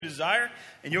desire,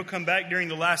 and you'll come back during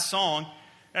the last song.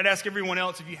 I'd ask everyone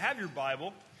else, if you have your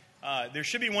Bible, there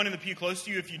should be one in the pew close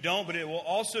to you if you don't, but it will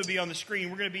also be on the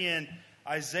screen. We're going to be in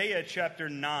Isaiah chapter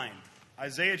 9.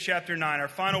 Isaiah chapter 9, our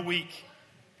final week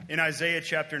in Isaiah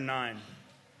chapter 9.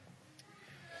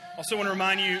 Also want to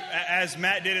remind you, as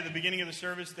Matt did at the beginning of the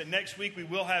service, that next week we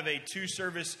will have a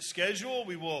two-service schedule.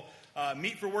 We will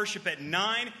meet for worship at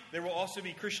 9. There will also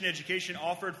be Christian education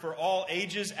offered for all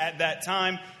ages at that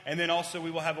time. And then also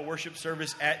we will have a worship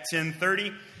service at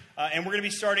 10:30. And we're going to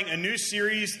be starting a new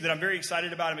series that I'm very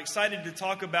excited about. I'm excited to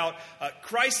talk about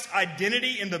Christ's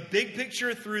identity in the big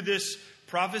picture through this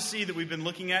prophecy that we've been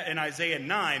looking at in Isaiah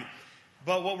 9.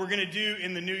 But what we're going to do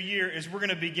in the new year is we're going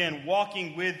to begin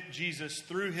walking with Jesus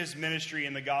through his ministry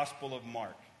in the Gospel of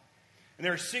Mark. And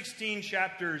there are 16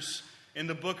 chapters in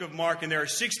the book of Mark, and there are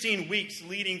 16 weeks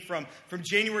leading from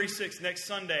January 6th, next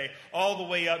Sunday, all the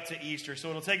way up to Easter.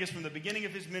 So it'll take us from the beginning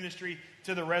of his ministry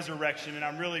to the resurrection, and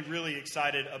I'm really, really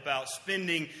excited about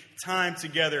spending time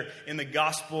together in the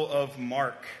Gospel of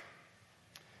Mark.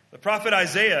 The prophet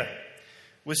Isaiah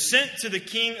was sent to the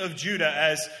king of Judah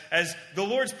as the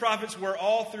Lord's prophets were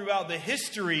all throughout the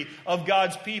history of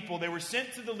God's people. They were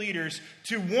sent to the leaders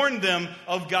to warn them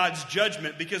of God's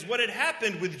judgment, because what had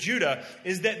happened with Judah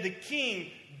is that the king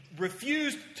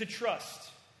refused to trust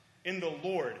in the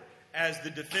Lord as the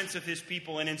defense of his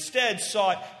people, and instead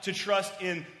sought to trust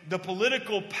in the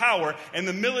political power and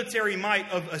the military might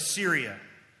of Assyria.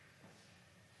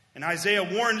 And Isaiah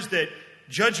warns that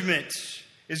judgment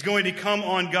is going to come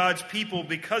on God's people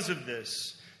because of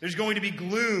this. There's going to be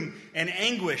gloom and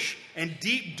anguish and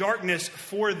deep darkness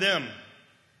for them.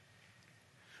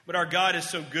 But our God is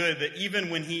so good that even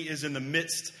when he is in the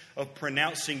midst of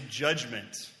pronouncing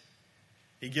judgment,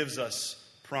 he gives us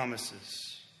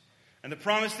promises. And the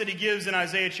promise that he gives in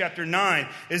Isaiah chapter 9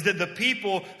 is that the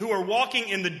people who are walking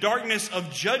in the darkness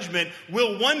of judgment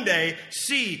will one day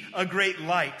see a great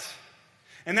light.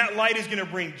 And that light is going to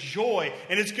bring joy,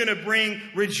 and it's going to bring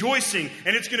rejoicing,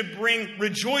 and it's going to bring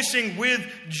rejoicing with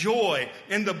joy.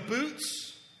 And the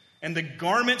boots and the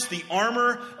garments, the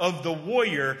armor of the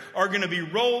warrior, are going to be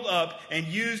rolled up and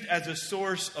used as a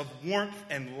source of warmth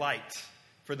and light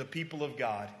for the people of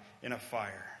God in a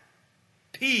fire.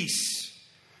 Peace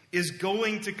is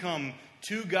going to come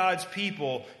to God's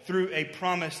people through a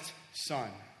promised Son.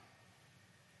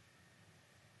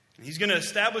 And he's going to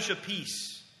establish a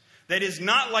peace that is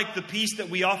not like the peace that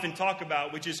we often talk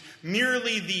about, which is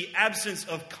merely the absence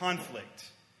of conflict.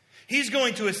 He's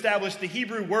going to establish the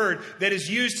Hebrew word that is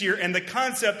used here and the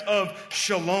concept of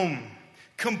shalom,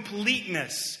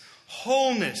 completeness,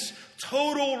 wholeness,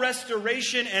 total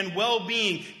restoration and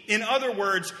well-being. In other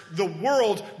words, the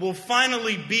world will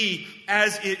finally be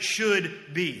as it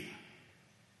should be.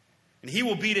 And he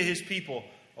will be to his people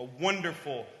a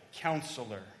wonderful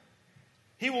counselor.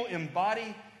 He will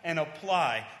embody and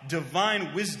apply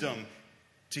divine wisdom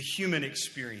to human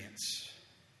experience.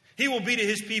 He will be to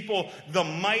his people the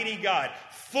mighty God,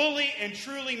 fully and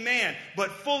truly man, but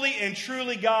fully and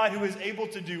truly God who is able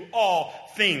to do all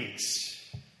things.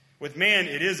 With man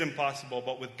it is impossible,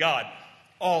 but with God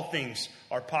all things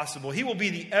are possible. He will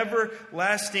be the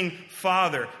everlasting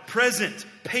Father, present,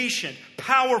 patient,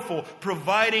 powerful,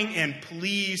 providing and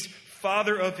pleased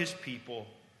Father of his people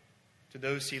to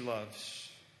those he loves.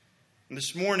 And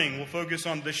this morning, we'll focus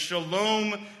on the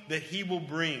shalom that he will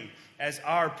bring as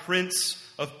our Prince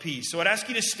of Peace. So I'd ask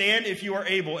you to stand, if you are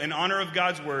able, in honor of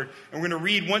God's word. And we're going to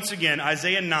read once again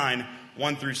Isaiah 9,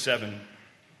 1 through 7.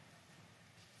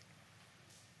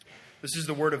 This is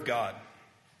the word of God.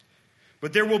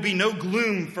 But there will be no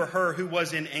gloom for her who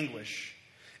was in anguish.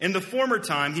 In the former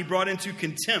time, he brought into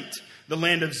contempt the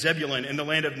land of Zebulun and the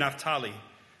land of Naphtali.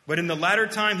 But in the latter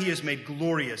time he has made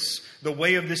glorious the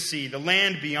way of the sea, the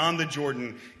land beyond the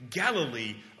Jordan,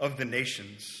 Galilee of the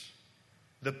nations.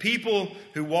 The people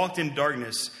who walked in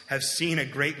darkness have seen a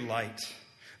great light.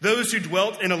 Those who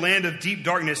dwelt in a land of deep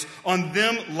darkness, on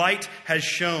them light has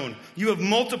shone. You have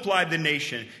multiplied the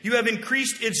nation. You have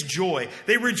increased its joy.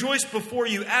 They rejoice before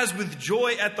you as with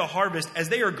joy at the harvest, as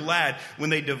they are glad when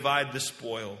they divide the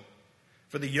spoil.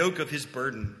 For the yoke of his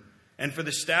burden, and for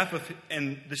the staff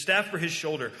for his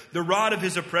shoulder, the rod of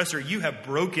his oppressor, you have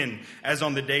broken as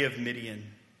on the day of Midian.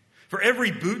 For every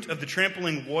boot of the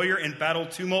trampling warrior in battle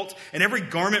tumult, and every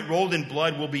garment rolled in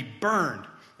blood will be burned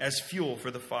as fuel for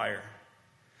the fire.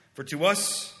 For to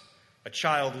us a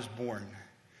child is born.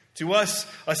 To us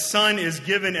a son is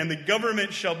given, and the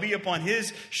government shall be upon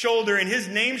his shoulder, and his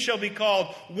name shall be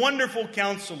called Wonderful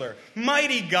Counselor,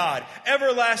 Mighty God,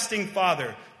 Everlasting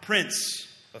Father, Prince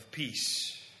of Peace.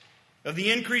 Of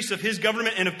the increase of his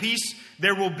government and of peace,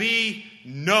 there will be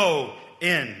no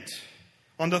end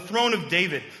on the throne of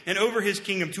David and over his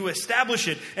kingdom, to establish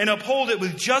it and uphold it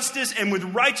with justice and with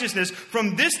righteousness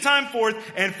from this time forth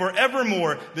and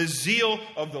forevermore. The zeal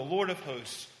of the Lord of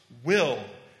hosts will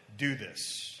do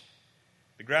this.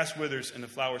 The grass withers and the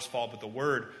flowers fall, but the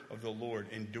word of the Lord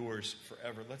endures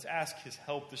forever. Let's ask his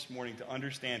help this morning to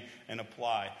understand and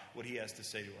apply what he has to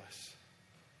say to us.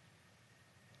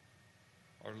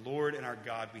 Our Lord and our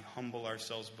God, we humble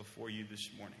ourselves before you this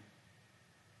morning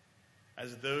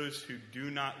as those who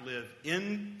do not live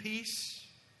in peace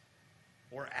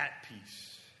or at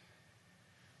peace,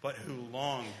 but who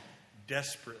long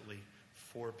desperately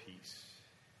for peace.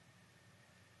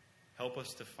 Help us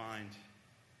to find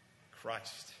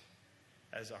Christ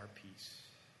as our peace,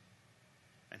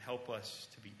 and help us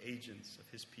to be agents of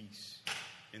his peace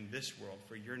in this world.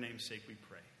 For your name's sake we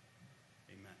pray.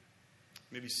 Amen.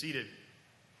 You may be seated.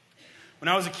 When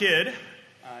I was a kid,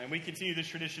 and we continue this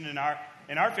tradition in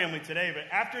our family today, but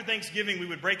after Thanksgiving we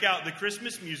would break out the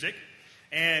Christmas music,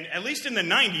 and at least in the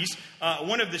 90s,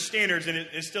 one of the standards, and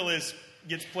it still is,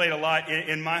 gets played a lot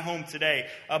in my home today,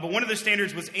 but one of the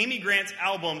standards was Amy Grant's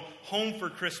album, Home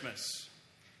for Christmas.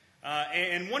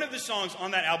 And one of the songs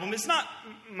on that album is not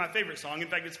my favorite song. In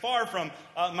fact, it's far from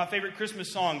my favorite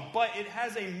Christmas song, but it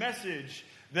has a message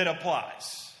that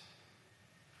applies,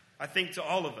 I think, to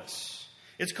all of us.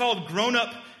 It's called Grown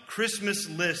Up Christmas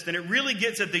List, and it really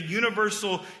gets at the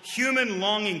universal human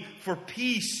longing for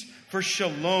peace, for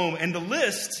shalom. And the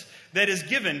list that is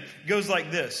given goes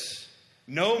like this: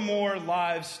 no more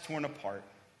lives torn apart,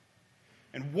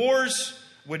 and wars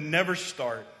would never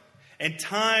start, and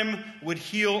time would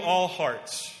heal all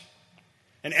hearts,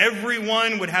 and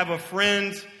everyone would have a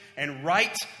friend, and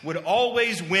right would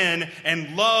always win,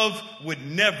 and love would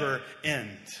never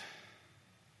end.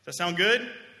 Does that sound good?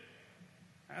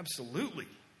 Absolutely.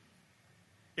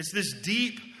 It's this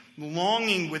deep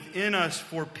longing within us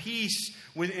for peace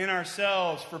within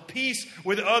ourselves, for peace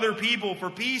with other people, for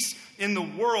peace in the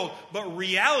world. But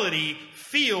reality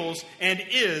feels and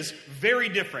is very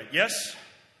different, yes?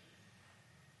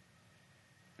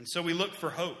 And so we look for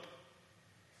hope.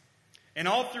 And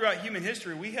all throughout human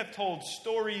history, we have told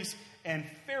stories and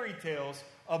fairy tales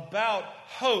about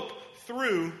hope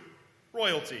through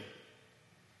royalty.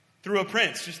 Through a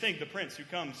prince. Just think, the prince who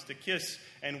comes to kiss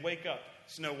and wake up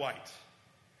Snow White.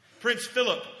 Prince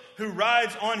Philip, who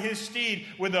rides on his steed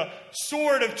with a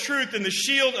sword of truth and the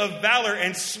shield of valor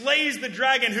and slays the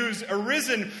dragon who's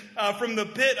arisen from the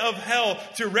pit of hell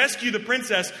to rescue the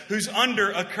princess who's under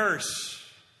a curse.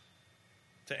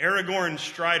 To Aragorn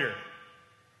Strider,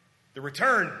 the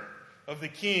return of the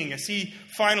king as he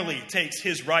finally takes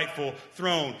his rightful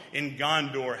throne in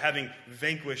Gondor, having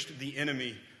vanquished the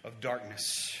enemy of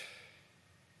darkness.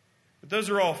 But those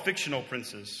are all fictional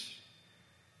princes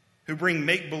who bring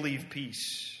make-believe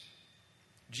peace.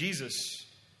 Jesus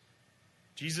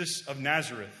of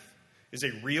Nazareth is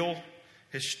a real,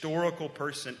 historical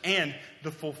person and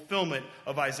the fulfillment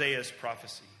of Isaiah's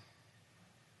prophecy.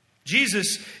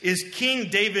 Jesus is King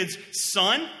David's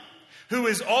son, who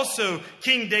is also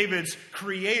King David's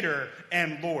creator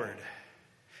and Lord.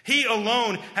 He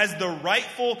alone has the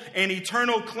rightful and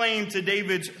eternal claim to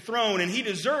David's throne, and he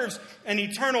deserves an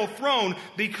eternal throne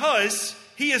because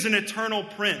he is an eternal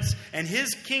prince. And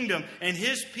his kingdom and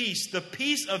his peace, the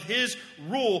peace of his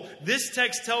rule, this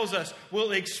text tells us,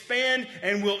 will expand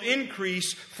and will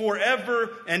increase forever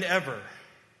and ever.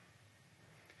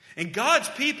 And God's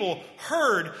people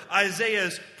heard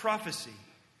Isaiah's prophecy,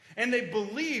 and they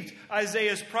believed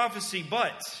Isaiah's prophecy,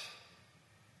 but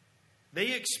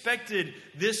they expected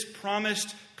this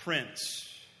promised prince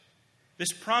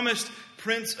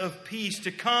of peace,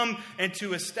 to come and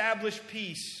to establish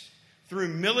peace through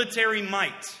military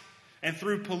might and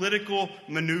through political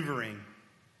maneuvering.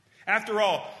 After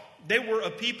all, they were a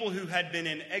people who had been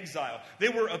in exile. They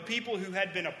were a people who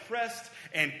had been oppressed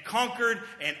and conquered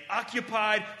and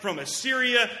occupied from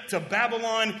Assyria to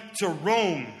Babylon to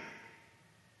Rome.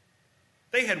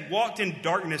 They had walked in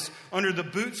darkness under the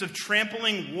boots of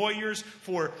trampling warriors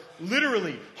for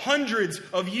literally hundreds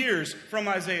of years from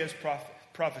Isaiah's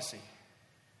prophecy.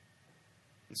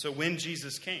 And so when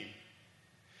Jesus came,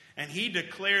 and he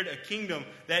declared a kingdom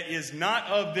that is not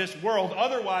of this world,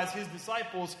 otherwise his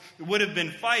disciples would have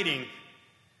been fighting,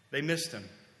 they missed him.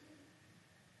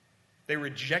 They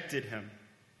rejected him.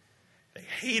 They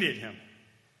hated him.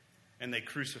 And they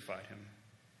crucified him.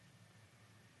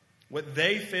 What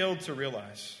they failed to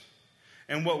realize,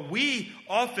 and what we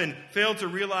often fail to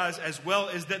realize as well,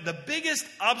 is that the biggest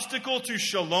obstacle to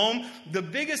shalom, the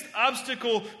biggest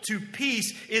obstacle to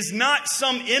peace, is not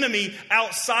some enemy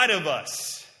outside of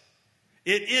us.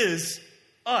 It is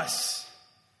us.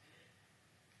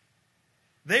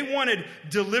 They wanted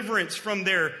deliverance from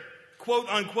their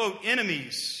quote-unquote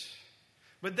enemies.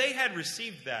 But they had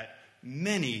received that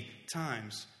many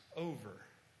times over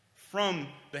from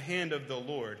the hand of the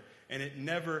Lord, and it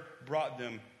never brought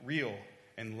them real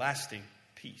and lasting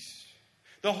peace.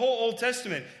 The whole Old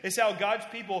Testament is how God's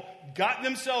people got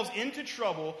themselves into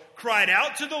trouble, cried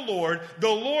out to the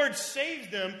Lord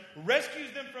saved them,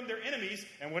 rescues them from their enemies,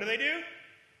 and what do?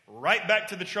 Right back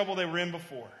to the trouble they were in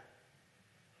before.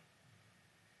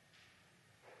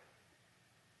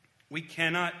 We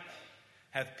cannot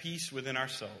have peace within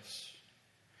ourselves.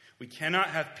 We cannot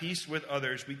have peace with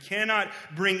others. We cannot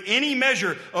bring any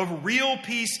measure of real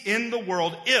peace in the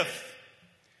world if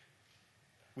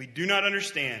we do not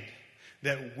understand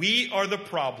that we are the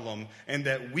problem and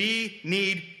that we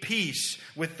need peace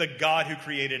with the God who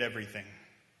created everything.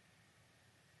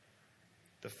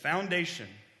 The foundation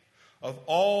of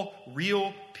all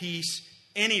real peace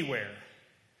anywhere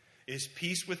is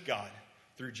peace with God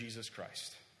through Jesus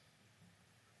Christ.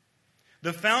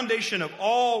 The foundation of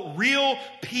all real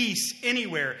peace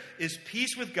anywhere is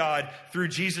peace with God through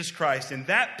Jesus Christ. And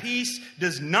that peace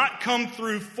does not come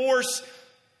through force.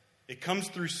 It comes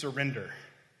through surrender.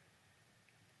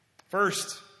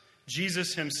 First,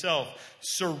 Jesus himself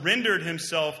surrendered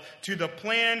himself to the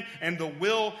plan and the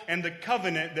will and the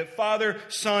covenant that Father,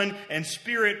 Son, and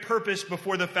Spirit purposed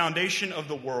before the foundation of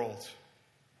the world.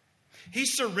 He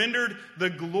surrendered the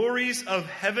glories of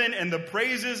heaven and the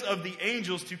praises of the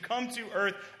angels to come to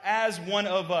earth as one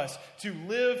of us, to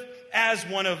live as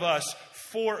one of us,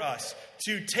 for us,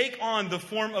 to take on the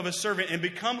form of a servant and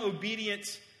become obedient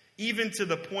even to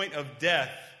the point of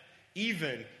death,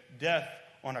 even death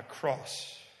on a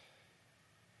cross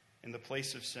in the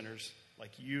place of sinners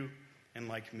like you and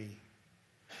like me.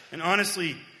 And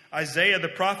honestly, Isaiah the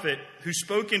prophet, who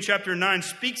spoke in chapter 9,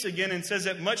 speaks again and says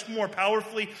it much more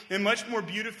powerfully and much more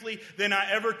beautifully than I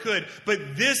ever could.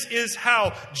 But this is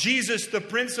how Jesus, the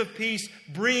Prince of Peace,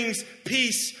 brings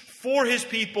peace for his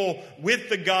people with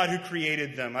the God who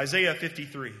created them. Isaiah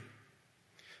 53.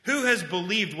 Who has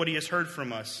believed what he has heard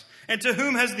from us? And to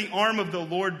whom has the arm of the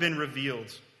Lord been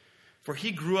revealed? For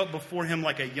he grew up before him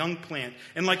like a young plant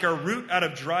and like a root out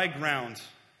of dry ground.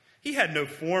 He had no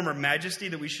form or majesty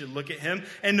that we should look at him,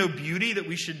 and no beauty that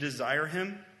we should desire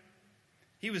him.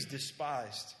 He was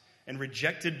despised and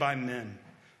rejected by men,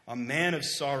 a man of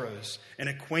sorrows and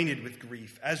acquainted with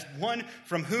grief. As one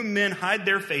from whom men hide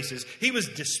their faces, he was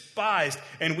despised,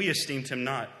 and we esteemed him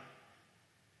not.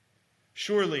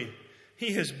 Surely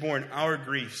he has borne our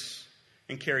griefs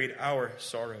and carried our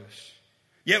sorrows.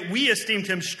 Yet we esteemed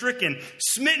him stricken,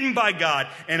 smitten by God,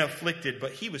 and afflicted,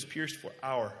 but he was pierced for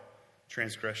our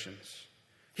transgressions.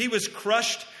 He was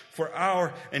crushed for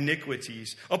our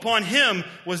iniquities. Upon him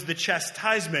was the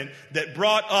chastisement that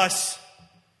brought us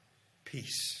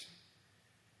peace.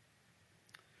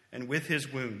 And with his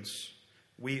wounds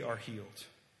we are healed.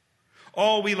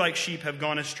 All we like sheep have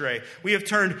gone astray. We have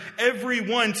turned every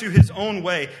one to his own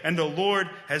way, and the Lord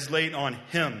has laid on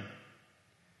him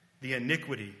the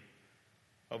iniquity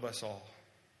of us all.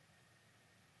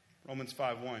 Romans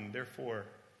 5:1, therefore,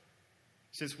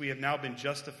 since we have now been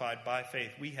justified by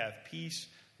faith, we have peace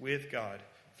with God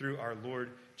through our Lord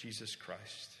Jesus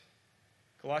Christ.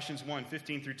 Colossians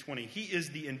 1:15-20. He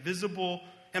is the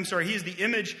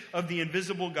image of the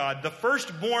invisible God, the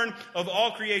firstborn of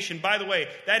all creation. By the way,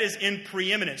 that is in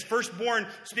preeminence. Firstborn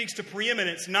speaks to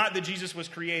preeminence, not that Jesus was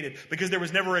created, because there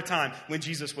was never a time when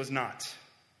Jesus was not.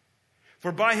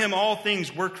 For by him all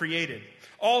things were created.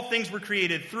 All things were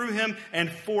created through him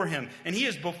and for him. And he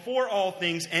is before all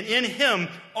things, and in him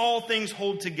all things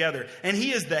hold together. And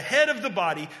he is the head of the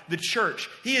body, the church.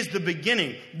 He is the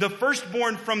beginning, the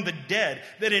firstborn from the dead,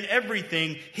 that in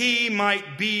everything he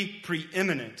might be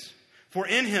preeminent. For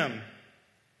in him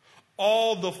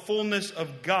all the fullness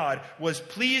of God was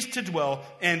pleased to dwell,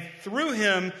 and through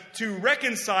him to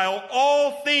reconcile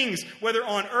all things, whether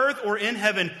on earth or in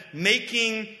heaven,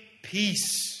 making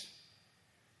peace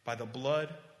by the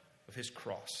blood of his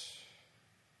cross.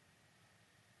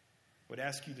 I would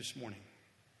ask you this morning,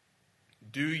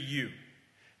 do you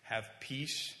have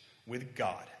peace with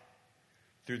God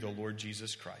through the Lord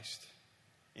Jesus Christ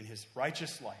in his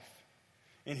righteous life,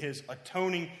 in his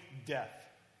atoning death,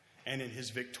 and in his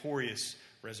victorious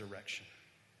resurrection?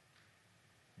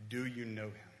 Do you know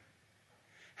him?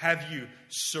 Have you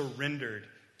surrendered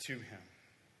to him?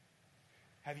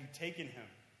 Have you taken him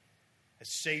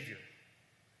as Savior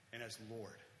and as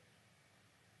Lord?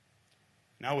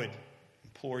 And I would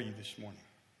implore you this morning,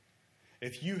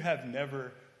 if you have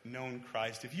never known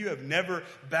Christ, if you have never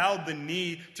bowed the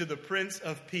knee to the Prince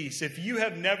of Peace, if you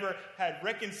have never had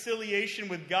reconciliation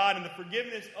with God and the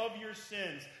forgiveness of your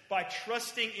sins by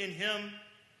trusting in Him,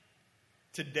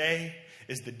 today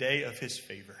is the day of His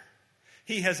favor.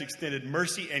 He has extended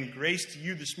mercy and grace to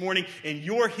you this morning in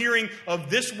your hearing of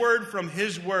this word from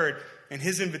His word, and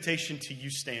His invitation to you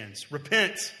stands.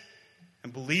 Repent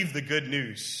and believe the good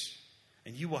news,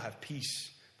 and you will have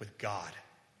peace with God.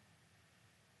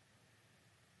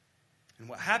 And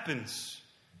what happens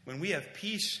when we have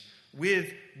peace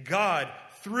with God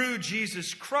through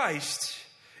Jesus Christ,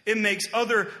 it makes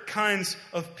other kinds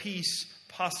of peace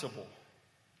possible.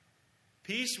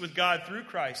 Peace with God through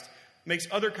Christ makes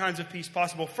other kinds of peace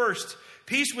possible. First,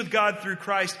 peace with God through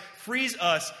Christ frees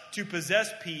us to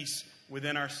possess peace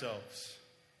within ourselves.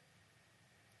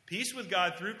 Peace with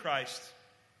God through Christ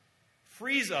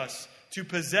frees us to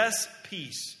possess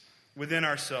peace within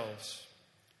ourselves.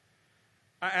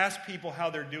 I ask people how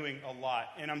they're doing a lot,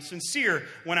 and I'm sincere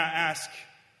when I ask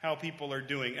how people are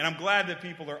doing. And I'm glad that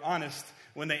people are honest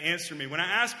when they answer me. When I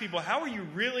ask people, how are you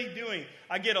really doing?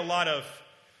 I get a lot of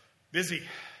busy,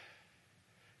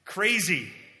 crazy,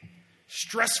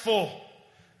 stressful,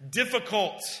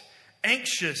 difficult,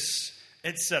 anxious,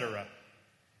 etc.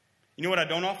 You know what I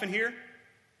don't often hear?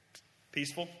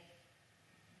 Peaceful.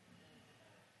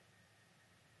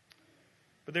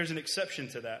 But there's an exception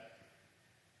to that.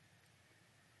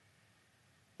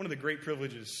 One of the great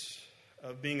privileges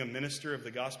of being a minister of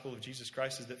the gospel of Jesus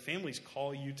Christ is that families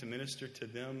call you to minister to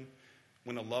them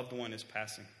when a loved one is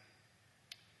passing.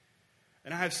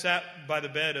 And I have sat by the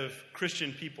bed of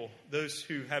Christian people, those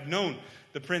who have known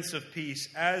the Prince of Peace,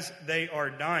 as they are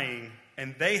dying,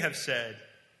 and they have said,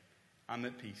 I'm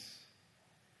at peace.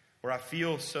 Or I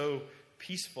feel so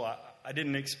peaceful, I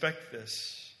didn't expect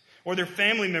this. Or their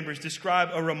family members describe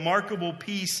a remarkable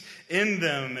peace in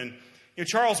them. And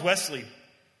Charles Wesley,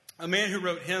 a man who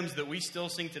wrote hymns that we still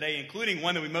sing today, including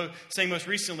one that we sang most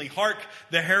recently, Hark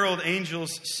the Herald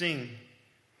Angels Sing.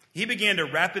 He began to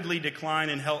rapidly decline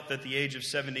in health at the age of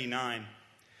 79.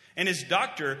 And his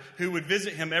doctor, who would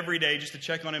visit him every day just to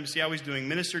check on him, see how he's doing,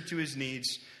 minister to his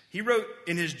needs, he wrote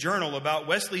in his journal about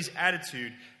Wesley's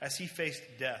attitude as he faced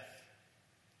death.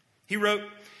 He wrote,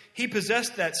 he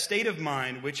possessed that state of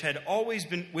mind which he had always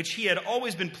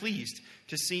been pleased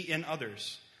to see in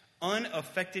others,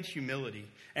 unaffected humility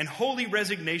and holy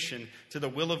resignation to the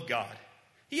will of God.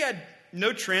 He had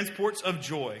no transports of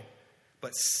joy,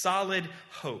 but solid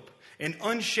hope and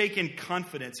unshaken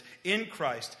confidence in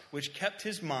Christ, which kept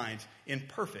his mind in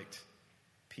perfect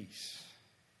peace.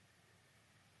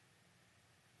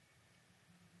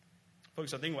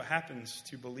 Folks, I think what happens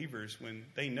to believers when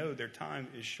they know their time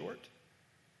is short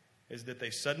is that they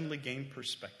suddenly gain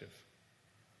perspective.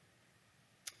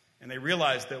 And they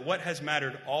realize that what has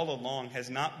mattered all along has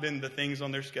not been the things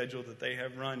on their schedule that they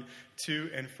have run to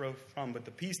and fro from, but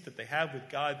the peace that they have with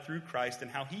God through Christ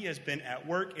and how He has been at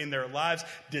work in their lives,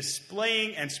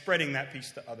 displaying and spreading that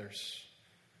peace to others.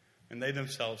 And they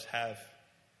themselves have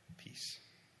peace.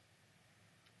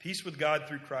 Peace with God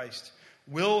through Christ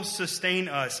will sustain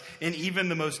us in even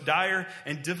the most dire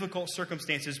and difficult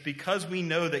circumstances because we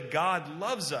know that God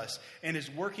loves us and is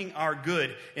working our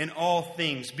good in all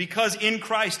things. Because in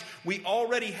Christ we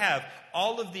already have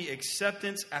all of the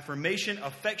acceptance, affirmation,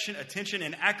 affection, attention,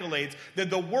 and accolades that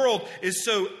the world is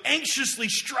so anxiously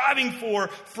striving for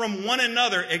from one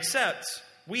another, except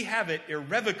we have it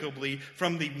irrevocably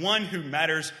from the one who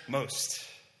matters most,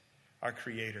 our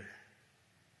Creator.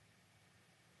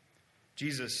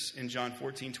 Jesus, in John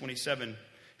 14:27,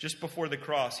 just before the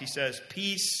cross, he says,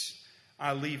 peace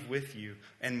I leave with you,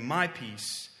 and my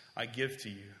peace I give to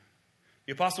you.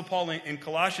 The Apostle Paul in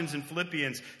Colossians and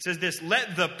Philippians says this,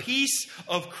 let the peace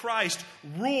of Christ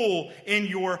rule in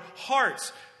your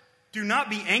hearts. Do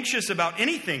not be anxious about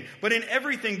anything, but in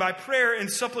everything by prayer and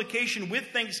supplication with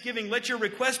thanksgiving, let your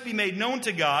requests be made known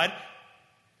to God.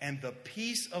 And the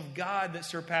peace of God that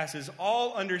surpasses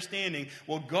all understanding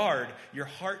will guard your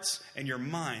hearts and your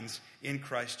minds in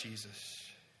Christ Jesus.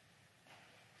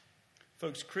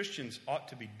 Folks, Christians ought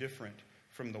to be different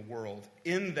from the world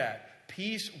in that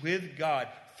peace with God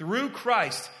through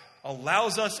Christ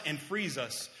allows us and frees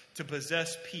us to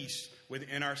possess peace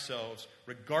within ourselves,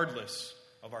 regardless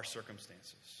of our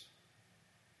circumstances.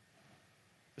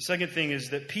 The second thing is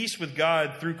that peace with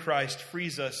God through Christ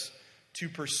frees us to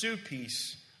pursue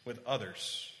peace with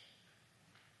others.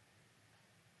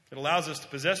 It allows us to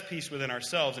possess peace within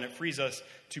ourselves, and it frees us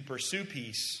to pursue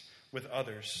peace with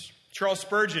others. Charles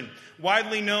Spurgeon,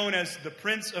 widely known as the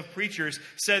Prince of Preachers,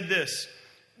 said this,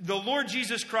 the Lord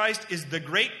Jesus Christ is the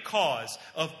great cause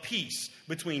of peace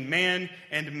between man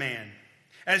and man.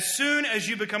 As soon as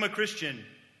you become a Christian,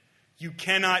 you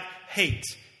cannot hate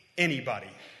anybody.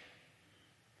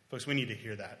 Folks, we need to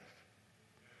hear that.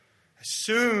 As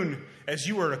soon as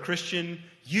you are a Christian,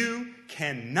 you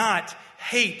cannot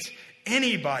hate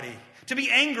anybody. To be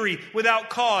angry without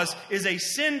cause is a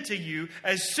sin to you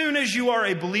as soon as you are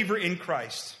a believer in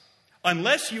Christ.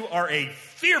 Unless you are a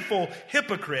fearful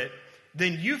hypocrite,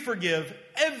 then you forgive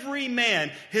every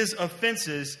man his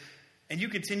offenses, and you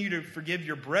continue to forgive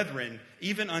your brethren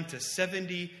even unto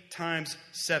 70 times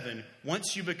 7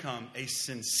 once you become a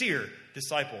sincere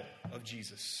disciple of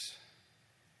Jesus.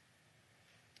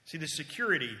 See, the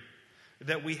security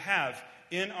that we have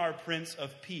in our Prince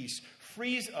of Peace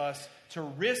frees us to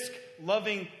risk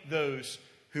loving those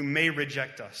who may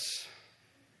reject us.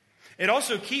 It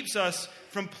also keeps us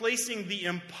from placing the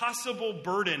impossible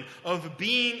burden of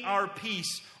being our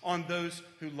peace on those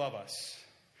who love us.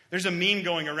 There's a meme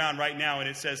going around right now, and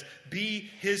it says, be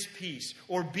his peace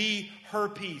or be her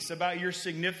peace about your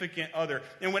significant other.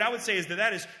 And what I would say is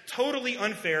that is totally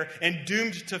unfair and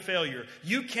doomed to failure.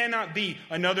 You cannot be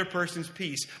another person's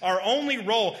peace. Our only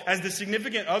role as the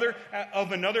significant other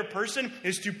of another person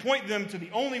is to point them to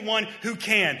the only one who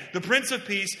can, the Prince of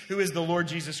Peace, who is the Lord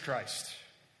Jesus Christ.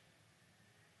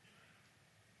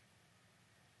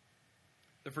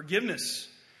 The forgiveness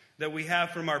that we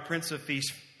have from our Prince of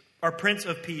Peace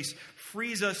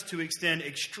frees us to extend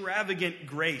extravagant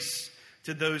grace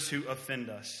to those who offend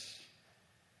us.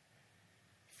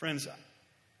 Friends,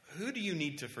 who do you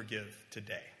need to forgive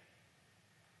today?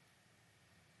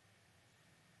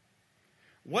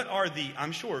 What are the,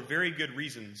 I'm sure, very good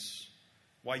reasons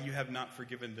why you have not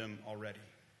forgiven them already?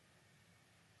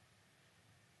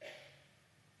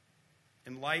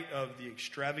 In light of the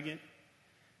extravagant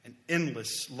and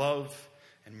endless love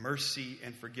and mercy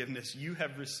and forgiveness you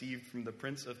have received from the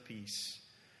Prince of Peace,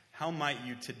 how might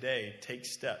you today take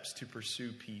steps to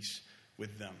pursue peace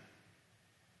with them?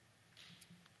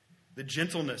 The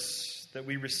gentleness that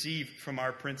we receive from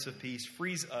our Prince of Peace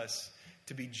frees us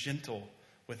to be gentle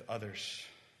with others.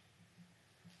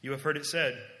 You have heard it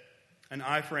said, an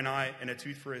eye for an eye and a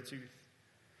tooth for a tooth.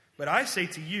 But I say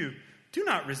to you, do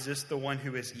not resist the one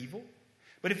who is evil.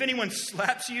 But if anyone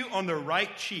slaps you on the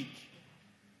right cheek,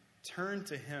 turn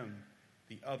to him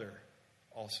the other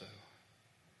also.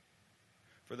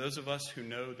 For those of us who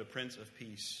know the Prince of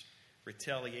Peace,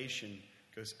 retaliation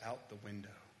goes out the window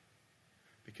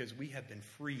because we have been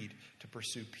freed to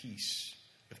pursue peace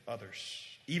with others,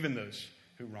 even those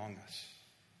who wrong us.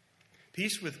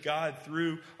 Peace with God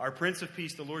through our Prince of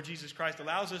Peace, the Lord Jesus Christ,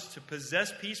 allows us to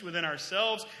possess peace within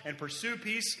ourselves and pursue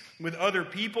peace with other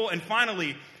people. And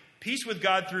finally, peace with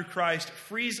God through Christ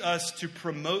frees us to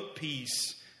promote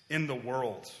peace in the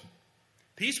world.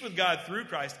 Peace with God through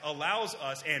Christ allows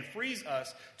us and frees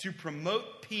us to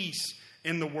promote peace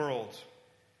in the world.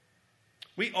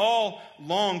 We all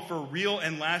long for real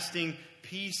and lasting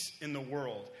peace in the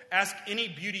world. Ask any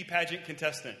beauty pageant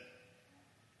contestant.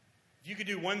 If you could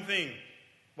do one thing,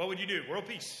 what would you do? World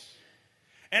peace.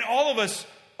 And all of us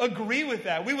agree with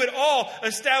that. We would all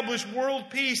establish world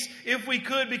peace if we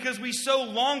could, because we so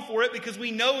long for it, because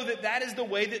we know that that is the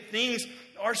way that things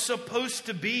are supposed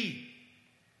to be.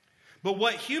 But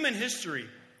what human history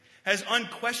has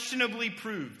unquestionably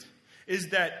proved is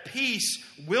that peace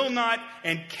will not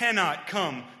and cannot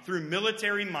come through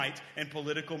military might and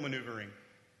political maneuvering.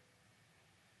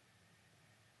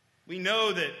 We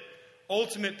know that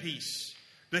ultimate peace,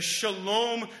 the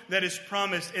shalom that is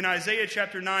promised in Isaiah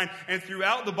chapter 9 and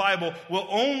throughout the Bible, will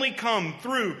only come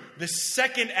through the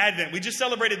second advent. We just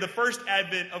celebrated the first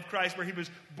advent of Christ, where he was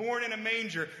born in a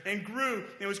manger and grew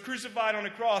and was crucified on a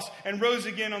cross and rose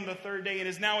again on the third day and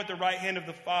is now at the right hand of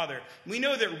the Father. We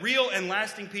know that real and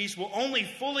lasting peace will only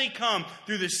fully come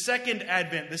through the second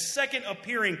advent, the second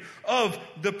appearing of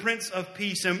the Prince of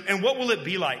Peace. And what will it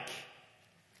be like?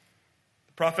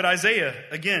 The prophet Isaiah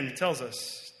again tells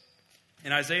us,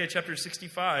 in Isaiah chapter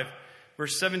 65,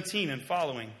 verse 17 and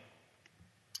following,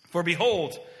 for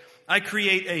behold, I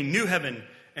create a new heaven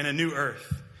and a new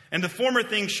earth, and the former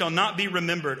things shall not be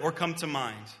remembered or come to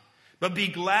mind. But be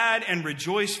glad and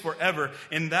rejoice forever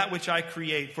in that which I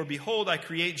create. For behold, I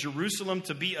create Jerusalem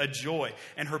to be a joy,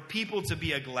 and her people to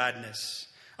be a gladness.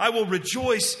 I will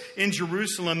rejoice in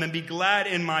Jerusalem and be glad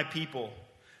in my people.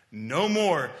 No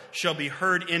more shall be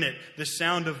heard in it the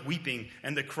sound of weeping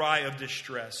and the cry of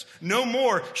distress. No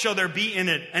more shall there be in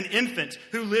it an infant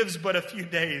who lives but a few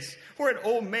days, or an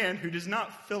old man who does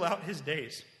not fill out his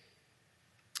days.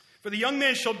 For the young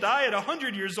man shall die at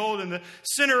 100 years old, and the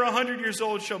sinner 100 years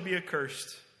old shall be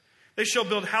accursed. They shall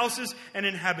build houses and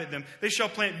inhabit them. They shall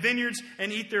plant vineyards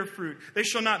and eat their fruit. They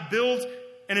shall not build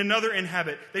and another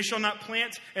inhabit. They shall not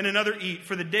plant and another eat.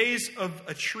 For the days of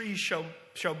a tree shall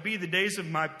be the days of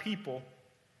my people,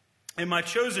 and my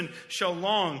chosen shall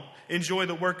long enjoy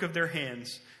the work of their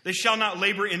hands. They shall not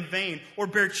labor in vain or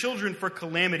bear children for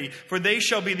calamity, for they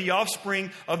shall be the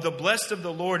offspring of the blessed of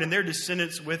the Lord, and their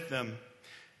descendants with them.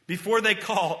 Before they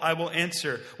call, I will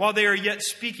answer. While they are yet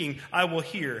speaking, I will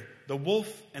hear. The wolf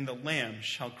and the lamb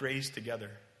shall graze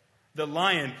together. The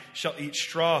lion shall eat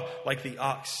straw like the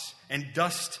ox, and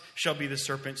dust shall be the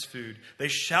serpent's food. They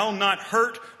shall not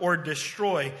hurt or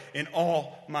destroy in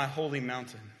all my holy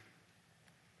mountain.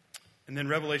 And then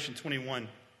Revelation 21,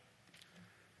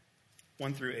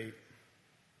 1 through 8.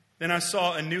 Then I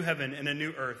saw a new heaven and a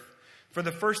new earth. For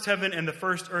the first heaven and the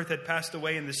first earth had passed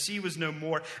away, and the sea was no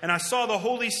more. And I saw the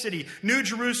holy city, New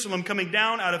Jerusalem, coming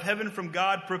down out of heaven from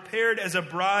God, prepared as a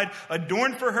bride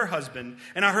adorned for her husband.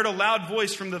 And I heard a loud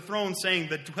voice from the throne saying,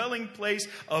 the dwelling place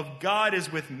of God is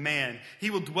with man. He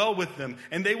will dwell with them,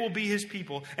 and they will be his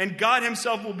people. And God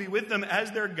himself will be with them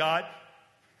as their God.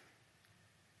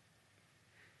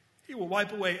 He will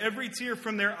wipe away every tear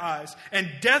from their eyes,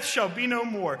 and death shall be no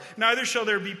more. Neither shall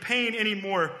there be pain any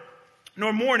more,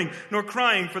 nor mourning, nor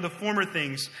crying, for the former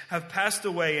things have passed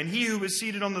away. And he who was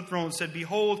seated on the throne said,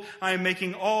 behold, I am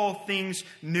making all things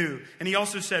new. And he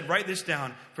also said, write this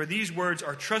down, for these words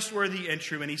are trustworthy and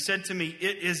true. And he said to me,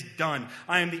 it is done.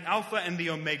 I am the Alpha and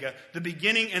the Omega, the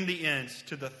beginning and the end.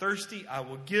 To the thirsty I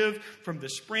will give from the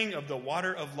spring of the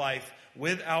water of life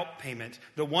without payment.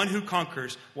 The one who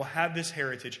conquers will have this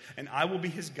heritage, and I will be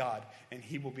his God, and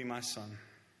he will be my son.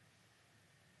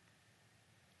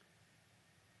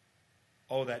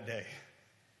 Oh, that day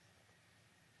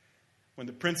when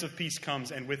the Prince of Peace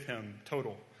comes, and with him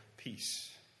total peace.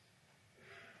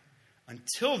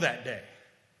 Until that day,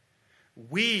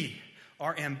 we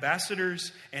are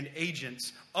ambassadors and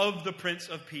agents of the Prince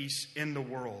of Peace in the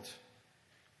world.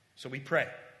 So we pray.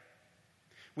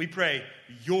 We pray,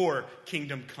 your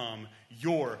kingdom come,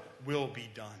 your will be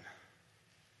done.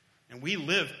 And we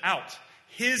live out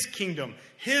his kingdom,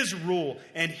 his rule,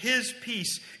 and his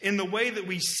peace in the way that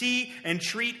we see and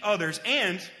treat others.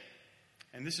 And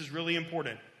this is really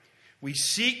important, we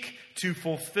seek to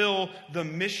fulfill the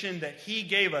mission that he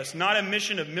gave us. Not a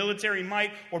mission of military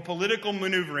might or political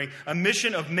maneuvering. A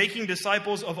mission of making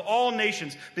disciples of all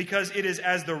nations. Because it is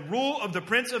as the rule of the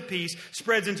Prince of Peace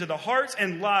spreads into the hearts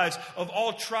and lives of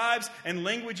all tribes and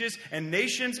languages and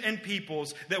nations and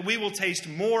peoples that we will taste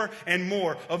more and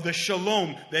more of the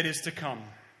shalom that is to come.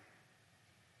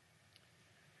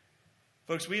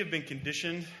 Folks, we have been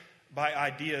conditioned by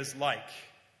ideas like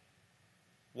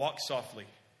walk softly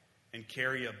and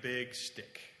carry a big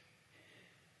stick.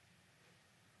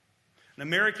 An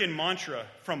American mantra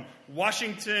from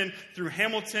Washington through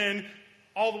Hamilton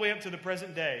all the way up to the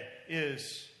present day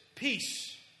is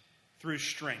peace through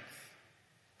strength.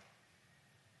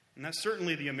 And that's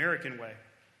certainly the American way.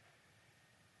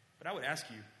 But I would ask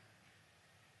you,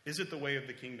 is it the way of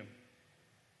the kingdom?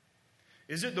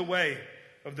 Is it the way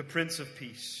of the Prince of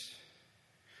Peace?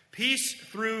 Peace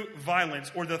through violence,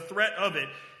 or the threat of it,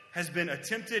 has been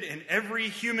attempted in every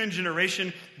human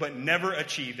generation, but never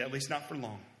achieved, at least not for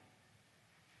long.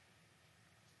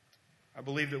 I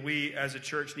believe that we as a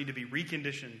church need to be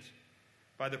reconditioned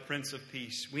by the Prince of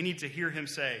Peace. We need to hear him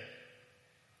say,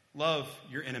 love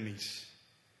your enemies.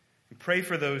 And pray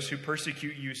for those who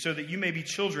persecute you, so that you may be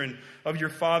children of your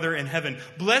Father in heaven.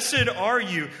 Blessed are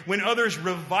you when others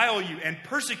revile you and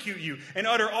persecute you and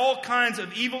utter all kinds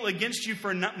of evil against you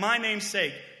for my name's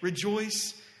sake.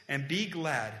 Rejoice and be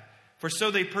glad, for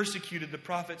so they persecuted the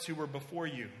prophets who were before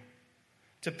you.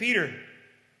 To Peter,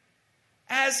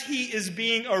 as he is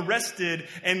being arrested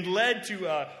and led to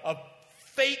a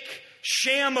fake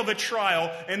sham of a trial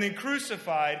and then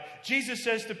crucified, Jesus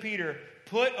says to Peter,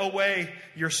 put away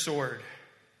your sword,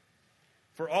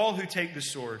 for all who take the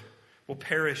sword will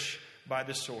perish by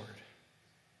the sword.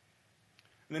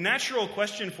 And the natural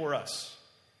question for us,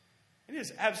 it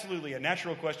is absolutely a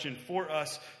natural question for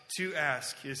us to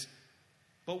ask, is,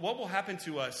 but what will happen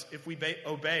to us if we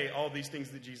obey all these things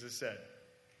that Jesus said?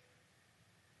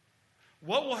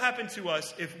 What will happen to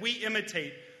us if we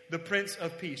imitate the Prince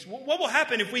of Peace? What will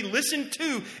happen if we listen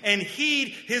to and heed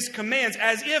his commands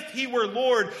as if he were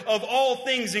Lord of all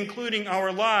things, including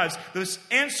our lives? The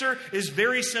answer is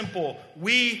very simple.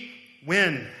 We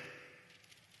win.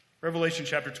 Revelation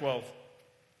chapter 12.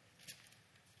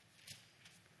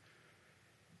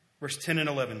 Verse 10 and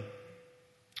 11.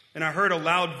 And I heard a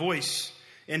loud voice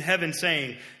in heaven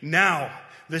saying, now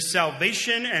the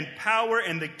salvation and power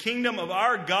and the kingdom of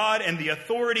our God and the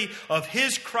authority of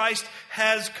his Christ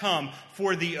has come.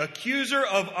 For the accuser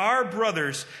of our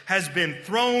brothers has been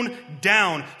thrown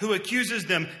down, who accuses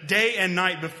them day and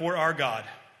night before our God.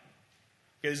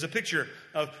 Okay, this is a picture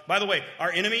of, by the way,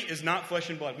 our enemy is not flesh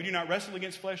and blood. We do not wrestle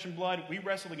against flesh and blood. We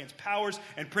wrestle against powers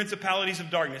and principalities of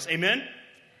darkness. Amen?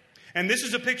 And this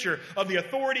is a picture of the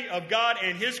authority of God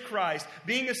and his Christ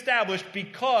being established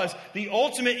because the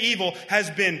ultimate evil has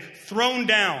been thrown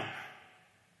down.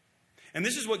 And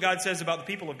this is what God says about the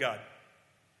people of God.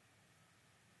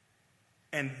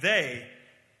 And they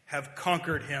have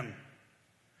conquered him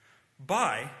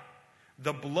by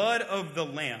the blood of the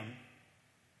Lamb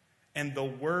and the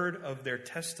word of their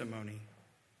testimony.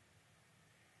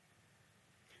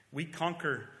 We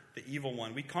conquer the evil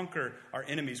one. We conquer our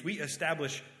enemies. We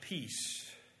establish peace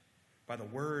by the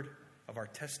word of our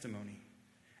testimony.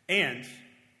 And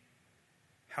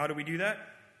how do we do that?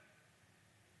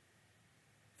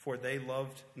 For they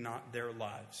loved not their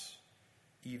lives,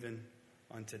 even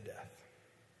unto death.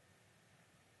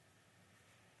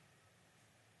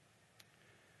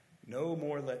 No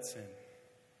more let sin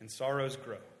and sorrows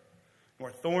grow,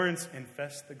 nor thorns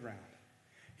infest the ground.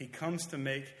 He comes to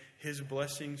make his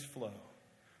blessings flow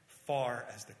far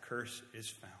as the curse is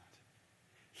found.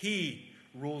 He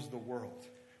rules the world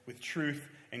with truth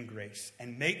and grace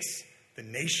and makes the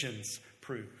nations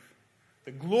prove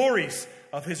the glories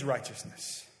of his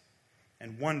righteousness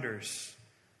and wonders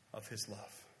of his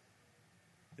love.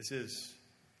 This is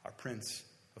our Prince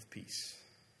of Peace,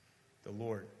 the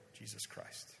Lord Jesus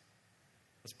Christ.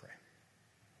 Let's pray.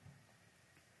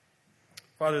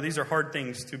 Father, these are hard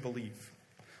things to believe,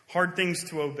 hard things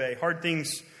to obey, hard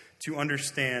things to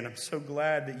understand. I'm so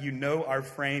glad that you know our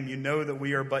frame. You know that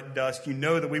we are but dust. You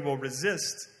know that we will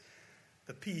resist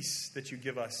the peace that you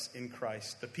give us in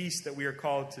Christ, the peace that we are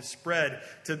called to spread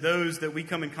to those that we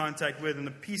come in contact with, and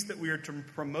the peace that we are to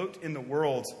promote in the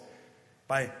world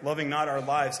by loving not our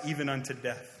lives even unto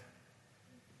death.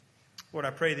 Lord,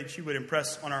 I pray that you would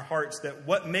impress on our hearts that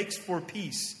what makes for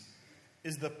peace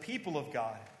is the people of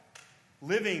God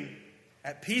living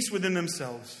at peace within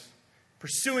themselves,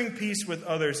 pursuing peace with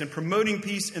others, and promoting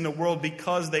peace in the world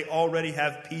because they already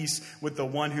have peace with the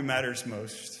one who matters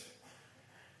most.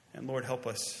 And Lord, help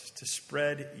us to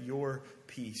spread your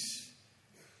peace,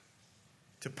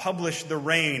 to publish the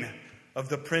reign of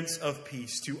the Prince of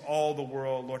Peace to all the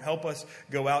world. Lord, help us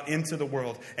go out into the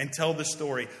world and tell the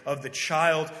story of the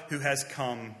child who has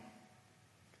come,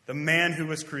 the man who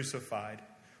was crucified,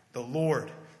 the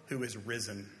Lord who is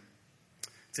risen.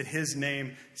 It's in his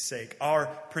name's sake, our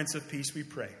Prince of Peace, we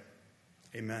pray.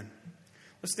 Amen.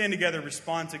 Let's stand together and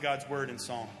respond to God's word in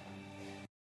song.